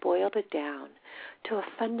 I boiled it down to a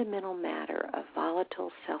fundamental matter of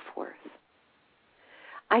volatile self-worth.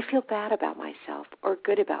 I feel bad about myself or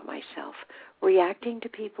good about myself, reacting to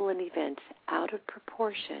people and events out of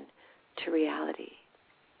proportion to reality.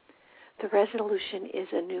 The resolution is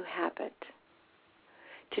a new habit,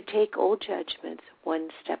 to take old judgments one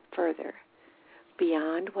step further,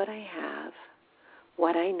 beyond what I have,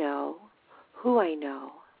 what I know, who I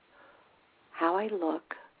know, how I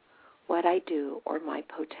look, what I do, or my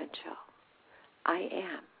potential. I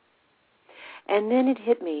am. And then it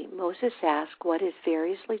hit me. Moses asked what is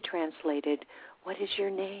variously translated, what is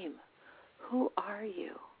your name? Who are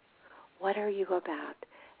you? What are you about?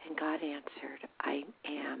 And God answered, I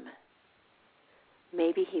am.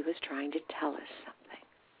 Maybe he was trying to tell us something.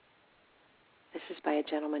 This is by a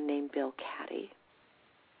gentleman named Bill Caddy.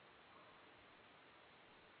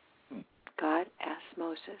 God asked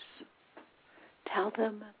Moses, tell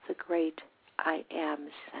them the great I am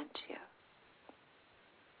sent you.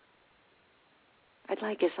 I'd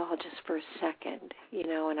like us all just for a second,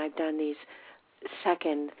 and I've done these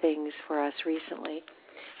second things for us recently.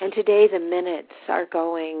 And today the minutes are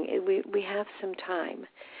going, we have some time.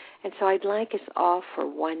 And so I'd like us all for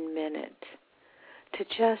 1 minute to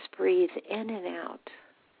just breathe in and out,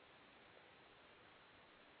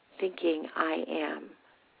 thinking, I am.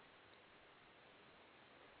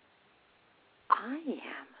 I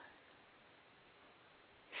am.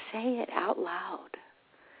 Say it out loud.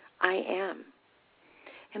 I am.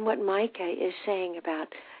 And what Micah is saying about,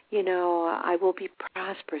 I will be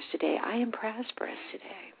prosperous today. I am prosperous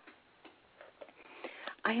today.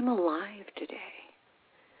 I am alive today.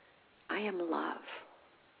 I am love.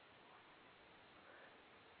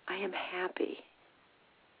 I am happy.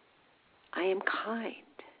 I am kind.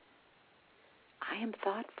 I am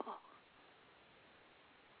thoughtful.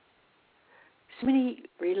 So many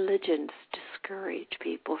religions discourage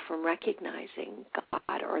people from recognizing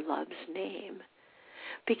God or love's name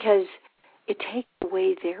because it takes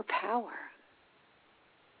away their power.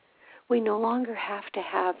 We no longer have to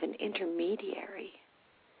have an intermediary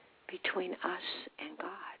between us and God.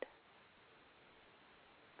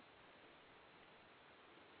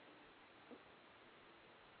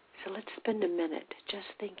 So let's spend a minute just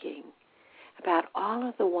thinking about all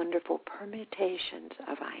of the wonderful permutations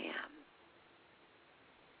of I am.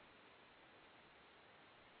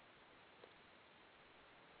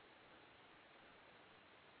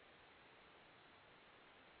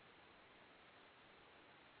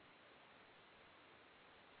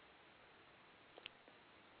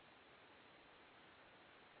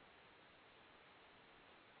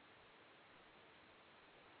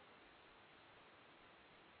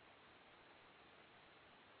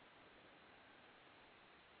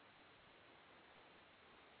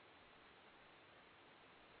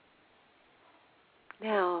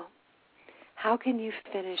 Now, how can you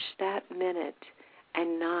finish that minute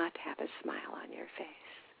and not have a smile on your face?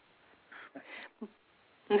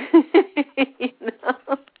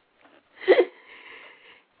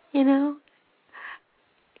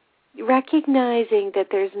 Recognizing that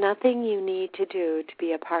there's nothing you need to do to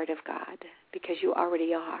be a part of God because you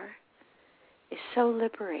already are is so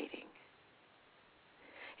liberating.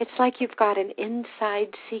 It's like you've got an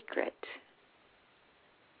inside secret.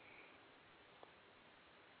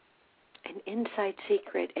 An inside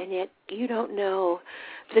secret, and yet you don't know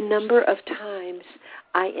the number of times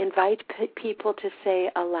I invite people to say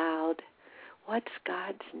aloud, what's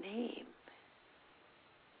God's name?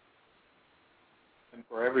 And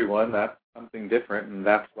for everyone, that's something different, and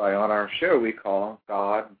that's why on our show we call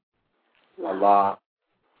God, love.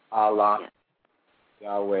 Allah, yes.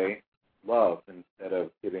 Yahweh, love, instead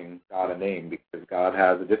of giving God a name, because God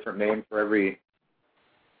has a different name for every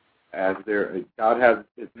God has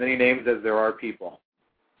as many names as there are people.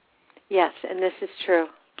 Yes, and this is true.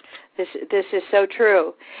 This is so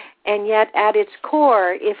true. And yet, at its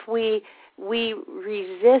core, if we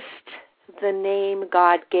resist the name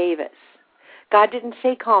God gave us, God didn't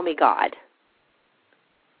say, call me God.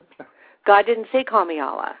 God didn't say, call me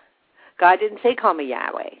Allah. God didn't say, call me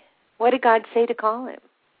Yahweh. What did God say to call him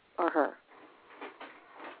or her?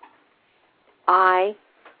 I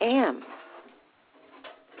am.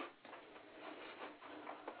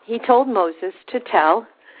 He told Moses to tell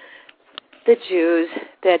the Jews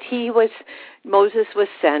that Moses was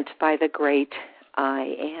sent by the great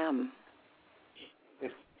I am.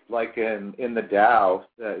 It's like in the Tao,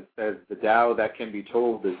 it says the Tao that can be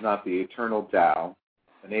told is not the eternal Tao.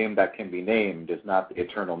 The name that can be named is not the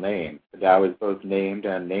eternal name. The Tao is both named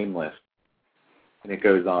and nameless. And it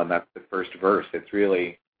goes on, that's the first verse. It's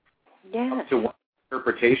really up to one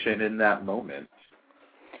interpretation in that moment.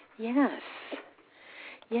 Yes.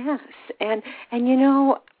 Yes. And you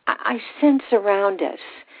know, I sense around us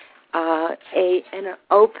an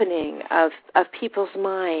opening of people's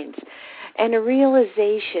minds and a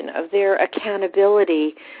realization of their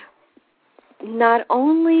accountability, not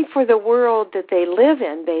only for the world that they live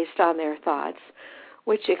in based on their thoughts,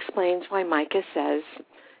 which explains why Micah says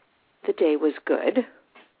the day was good.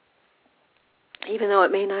 Even though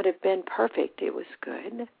it may not have been perfect, it was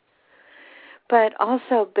good. But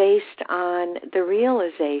also based on the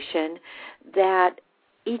realization that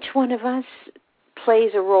each one of us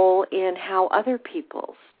plays a role in how other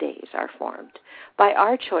people's days are formed by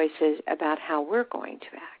our choices about how we're going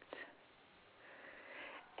to act.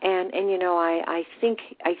 And you know, I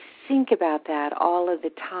think about that all of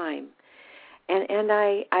the time. And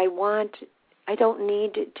I don't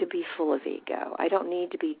need to be full of ego. I don't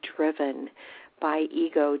need to be driven by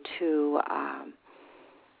ego to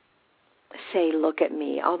say, look at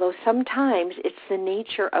me. Although sometimes it's the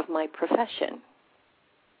nature of my profession.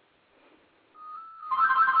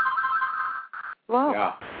 Well,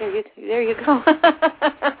 yeah. There you go.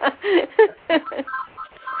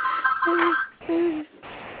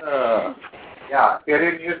 Yeah, I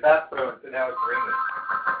didn't use that phone, so now it's ringing.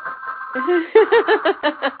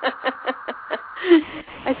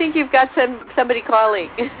 I think you've got somebody calling.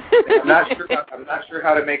 I'm not sure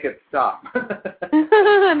how to make it stop.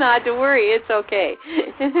 Not to worry, it's okay.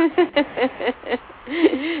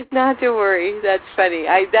 Not to worry. That's funny.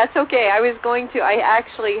 That's okay. I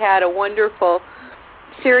actually had a wonderful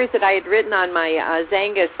series that I had written on my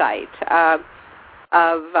Zanga site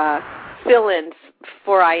of fill-ins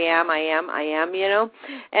for I am, you know.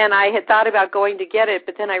 And I had thought about going to get it,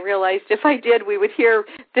 but then I realized if I did, we would hear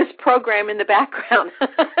this program in the background,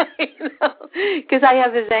 you know, because I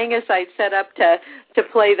have the Zanga site set up to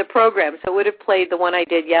play the program. So it would have played the one I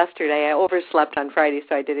did yesterday. I overslept on Friday,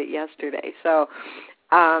 so I did it yesterday. So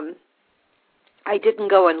I didn't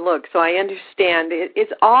go and look, so I understand.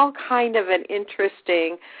 It's all kind of an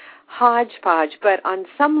interesting hodgepodge, but on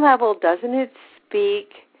some level, doesn't it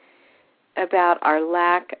speak about our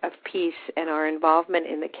lack of peace and our involvement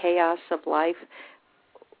in the chaos of life?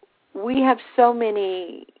 We have so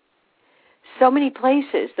many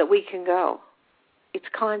places that we can go. It's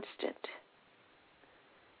constant.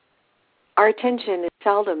 Our attention is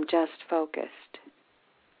seldom just focused.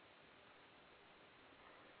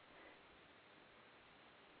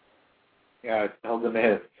 Yeah, it seldom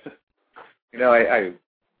is. You know, I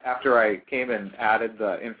after I came and added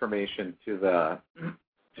the information to the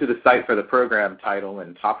site for the program title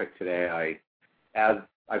and topic today, as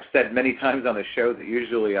I've said many times on the show, that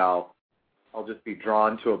usually I'll just be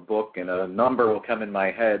drawn to a book and a number will come in my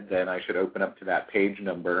head, then I should open up to that page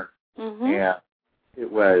number. Mm-hmm. And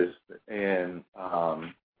it was in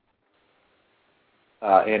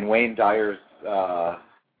Wayne Dyer's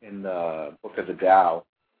in the Book of the Tao,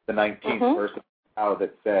 the 19th Mm-hmm. verse of the Tao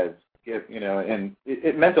that says, and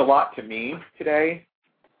it meant a lot to me today.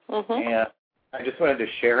 Mm-hmm. And I just wanted to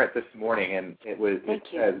share it this morning, and it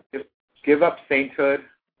says, give up sainthood,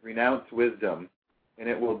 renounce wisdom, and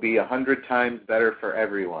it will be 100 times better for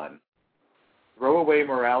everyone. Throw away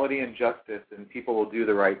morality and justice, and people will do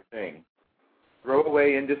the right thing. Throw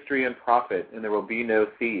away industry and profit, and there will be no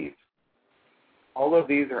thieves. All of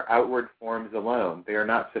these are outward forms alone. They are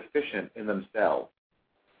not sufficient in themselves.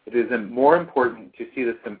 It is more important to see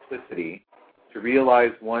the simplicity, to realize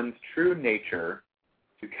one's true nature,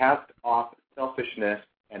 to cast off selfishness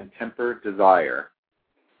and temper desire.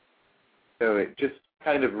 So it just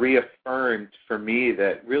kind of reaffirmed for me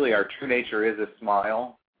that really our true nature is a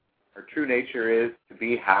smile. Our true nature is to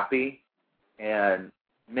be happy, and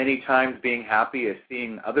many times being happy is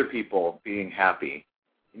seeing other people being happy.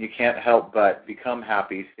 And you can't help but become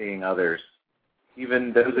happy seeing others,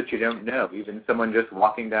 even those that you don't know, even someone just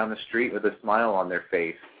walking down the street with a smile on their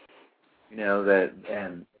face, you know,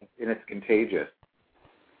 and it's contagious.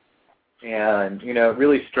 And, you know, it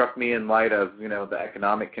really struck me in light of, you know, the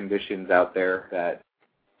economic conditions out there that,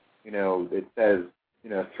 you know, it says, you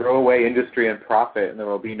know, throw away industry and profit and there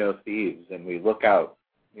will be no thieves. And we look out,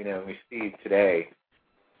 you know, we see today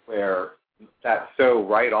where that's so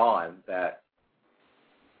right on that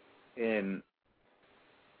in,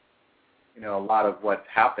 you know, a lot of what's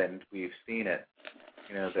happened, we've seen it,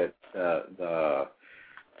 you know, that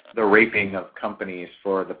the raping of companies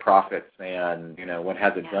for the profits, and, you know, what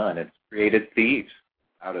has it done? It's created thieves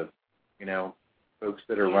out of, you know, folks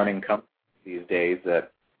that are running companies these days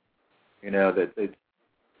that, you know, that it's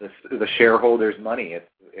the shareholders' money.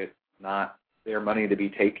 It's not their money to be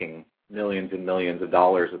taking millions and millions of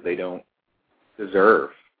dollars that they don't deserve.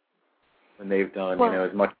 when they've done,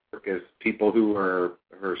 as much work as people who are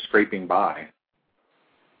scraping by.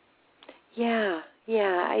 Yeah.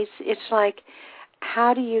 It's like,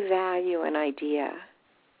 how do you value an idea?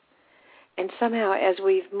 And somehow, as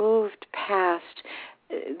we've moved past,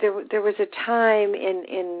 there was a time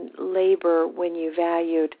in labor when you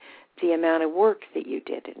valued the amount of work that you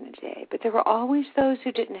did in a day. But there were always those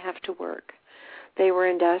who didn't have to work. They were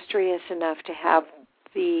industrious enough to have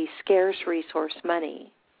the scarce resource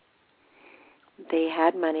money. They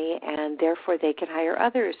had money, and therefore they could hire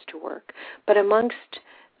others to work. But amongst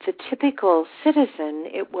the typical citizen,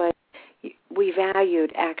 we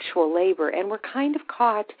valued actual labor, and we're kind of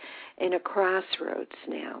caught in a crossroads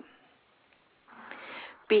now,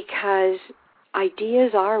 because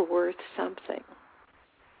ideas are worth something.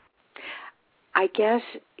 I guess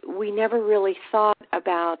we never really thought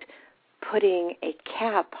about putting a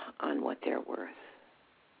cap on what they're worth.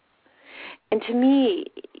 And to me,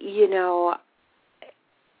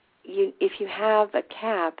 if you have a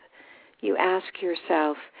cap, you ask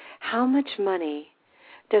yourself, how much money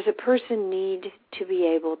does a person need to be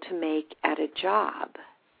able to make at a job?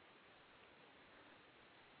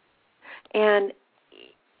 And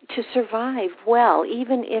to survive well,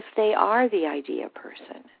 even if they are the idea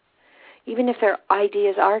person, even if their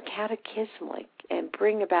ideas are cataclysmic and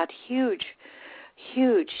bring about huge,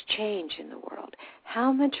 huge change in the world,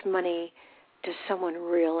 how much money does someone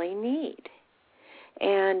really need?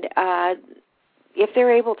 And if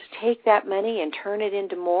they're able to take that money and turn it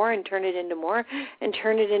into more and turn it into more and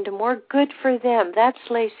turn it into more, good for them. That's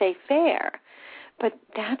laissez-faire. But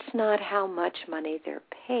that's not how much money they're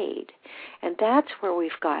paid. And that's where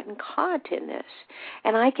we've gotten caught in this.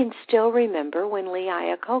 And I can still remember when Lee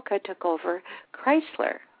Iacocca took over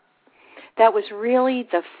Chrysler. That was really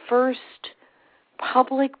the first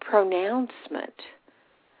public pronouncement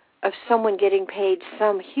of someone getting paid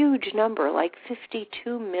some huge number, like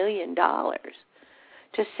 $52 million,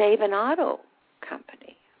 to save an auto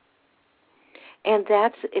company. And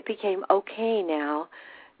it became okay now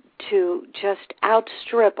to just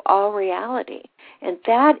outstrip all reality. And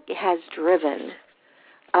that has driven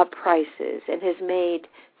up prices and has made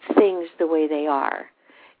things the way they are,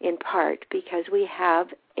 in part because we have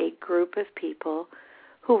a group of people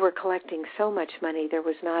who were collecting so much money there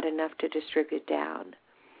was not enough to distribute down.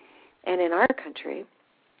 And in our country,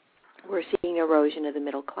 we're seeing erosion of the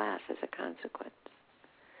middle class as a consequence.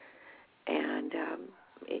 And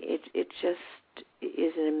it just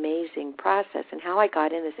is an amazing process. And how I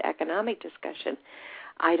got in this economic discussion,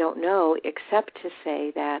 I don't know, except to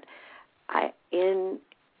say that in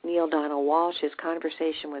Neale Donald Walsh's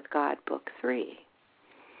Conversation with God, Book 3,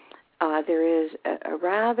 there is a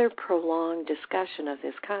rather prolonged discussion of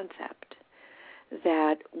this concept,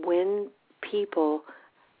 that when people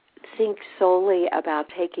think solely about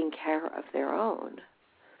taking care of their own,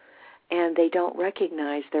 and they don't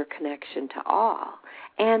recognize their connection to all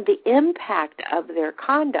and the impact of their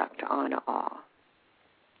conduct on all,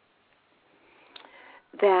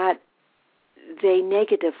 that they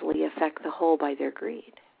negatively affect the whole by their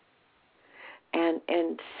greed. And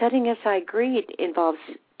setting aside greed involves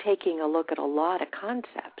taking a look at a lot of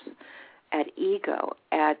concepts, at ego,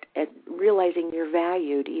 at realizing you're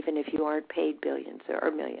valued even if you aren't paid billions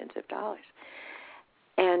or millions of dollars.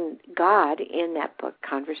 And God, in that book,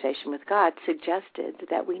 Conversation with God, suggested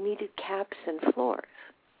that we needed caps and floors.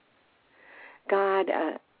 God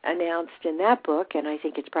announced in that book, and I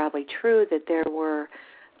think it's probably true, that there were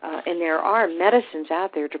and there are medicines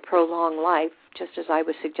out there to prolong life. Just as I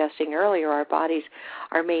was suggesting earlier, our bodies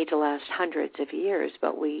are made to last hundreds of years,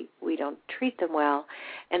 but we don't treat them well.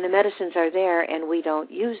 And the medicines are there, and we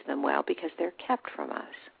don't use them well because they're kept from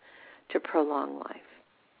us to prolong life,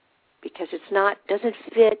 because doesn't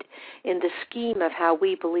fit in the scheme of how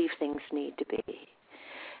we believe things need to be.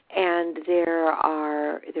 And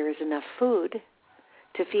there is enough food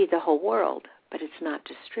to feed the whole world, but it's not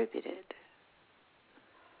distributed.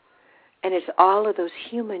 And it's all of those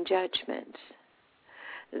human judgments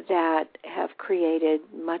that have created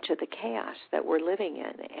much of the chaos that we're living in.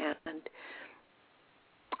 And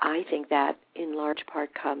I think that in large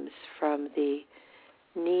part comes from the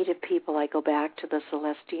need of people. I go back to the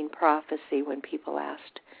Celestine prophecy when people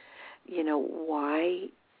asked, why,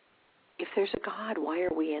 if there's a God, why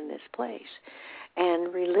are we in this place?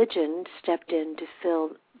 And religion stepped in to fill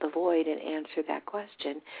the void and answer that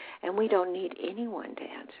question. And we don't need anyone to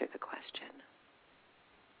answer the question.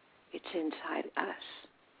 It's inside us.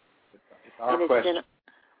 It's our question.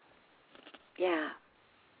 Yeah.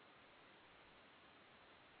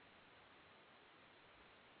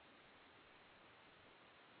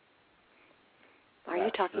 Are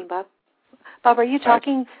you talking, Bob? Bob, are you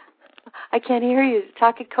talking? I can't hear you.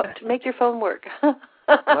 Make your phone work.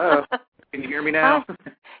 Hello? Can you hear me now?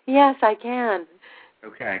 Yes, I can.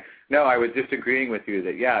 Okay. No, I was just agreeing with you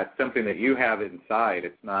that, yeah, it's something that you have inside.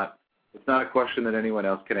 It's not a question that anyone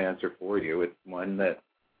else can answer for you. It's one that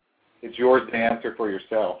it's yours to answer for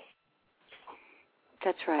yourself.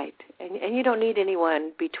 That's right. And you don't need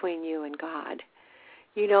anyone between you and God.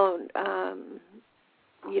 You don't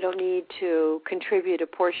need to contribute a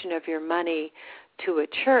portion of your money to a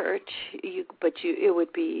church, but it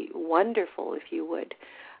would be wonderful if you would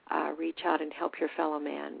reach out and help your fellow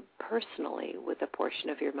man personally with a portion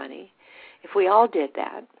of your money. If we all did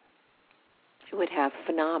that, it would have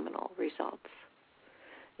phenomenal results.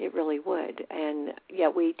 It really would. And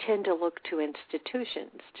yet we tend to look to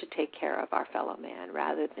institutions to take care of our fellow man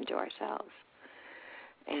rather than to ourselves.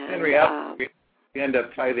 And in reality, we end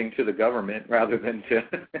up tithing to the government rather than to...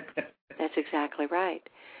 That's exactly right.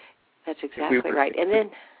 That's exactly right. And then...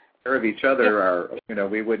 care of each other,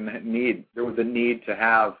 we wouldn't need... There was a need to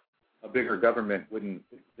have a bigger government wouldn't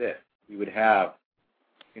exist. We would have,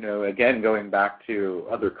 again, going back to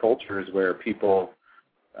other cultures where people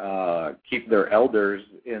keep their elders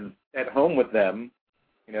at home with them.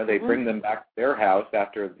 They bring them back to their house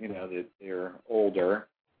after, they're older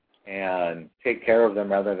and take care of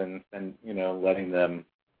them rather than letting them,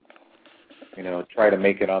 try to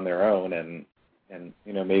make it on their own and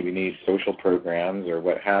maybe need social programs or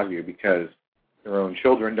what have you because their own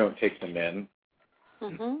children don't take them in.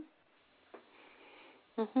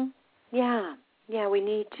 Yeah, we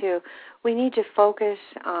need to focus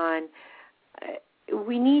on,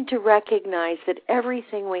 we need to recognize that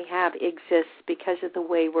everything we have exists because of the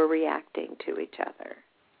way we're reacting to each other.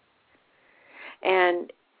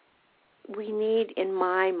 And we need, in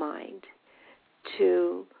my mind,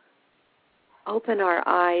 to open our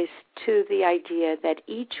eyes to the idea that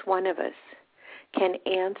each one of us can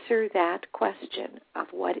answer that question of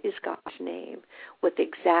what is God's name with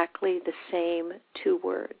exactly the same 2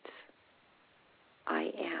 words,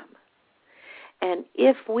 I am. And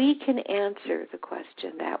if we can answer the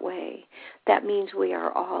question that way, that means we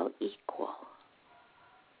are all equal.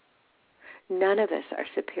 None of us are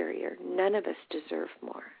superior. None of us deserve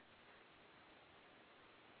more.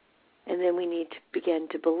 And then we need to begin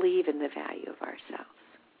to believe in the value of ourselves.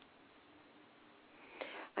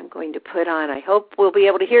 I'm going to put on, I hope we'll be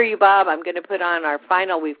able to hear you, Bob. I'm going to put on our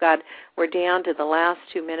final, we're down to the last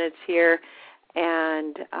 2 minutes here,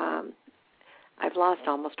 and I've lost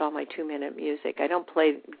almost all my 2-minute music. I don't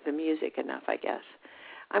play the music enough, I guess.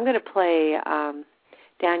 I'm going to play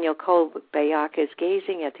Daniel Kobayaka's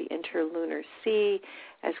Gazing at the Interlunar Sea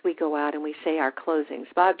as we go out and we say our closings.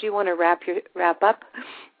 Bob, do you want to wrap up?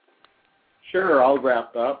 Sure, I'll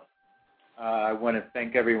wrap up. I want to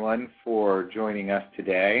thank everyone for joining us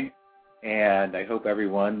today, and I hope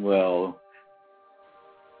everyone will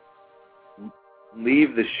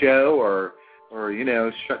leave the show or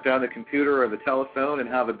shut down the computer or the telephone and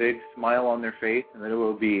have a big smile on their face, and that it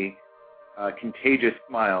will be a contagious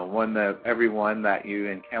smile, one that everyone that you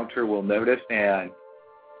encounter will notice and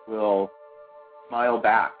will smile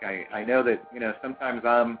back. I know that, sometimes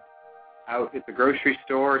I'm out at the grocery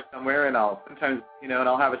store or somewhere, and I'll sometimes, and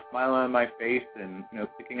I'll have a smile on my face and,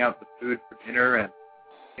 picking out the food for dinner and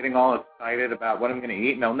getting all excited about what I'm going to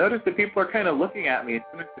eat, and I'll notice that people are kind of looking at me as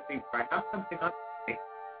soon as they think, I have something on my face.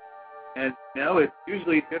 And, it's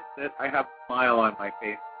usually just that I have a smile on my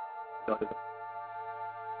face. So,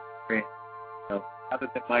 other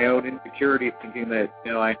than my own insecurity thinking that,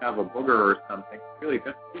 I have a booger or something, really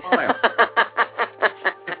just a smile.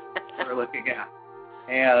 We're looking at.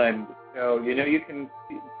 And so, you can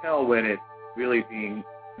tell when it's really being,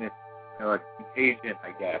 a contagion,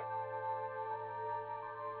 I guess.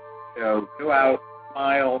 So go out,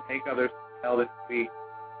 smile, make others smile this week,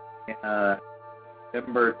 and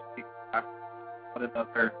remember to keep one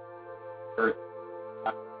another first.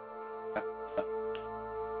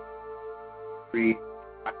 Free.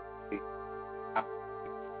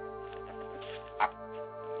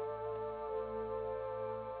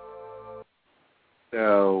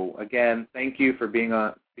 So again, thank you for being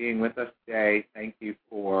with us today. Thank you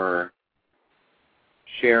for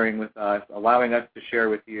sharing with us, allowing us to share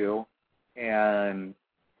with you, and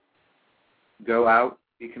go out,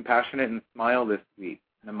 be compassionate, and smile this week.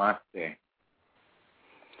 Namaste.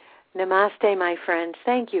 Namaste, my friends.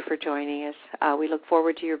 Thank you for joining us. We look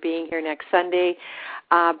forward to your being here next Sunday.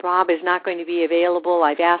 Bob is not going to be available.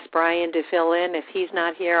 I've asked Brian to fill in. If he's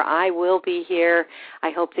not here, I will be here.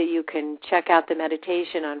 I hope that you can check out the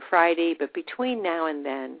meditation on Friday. But between now and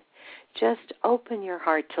then, just open your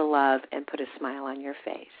heart to love and put a smile on your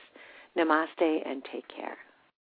face. Namaste and take care.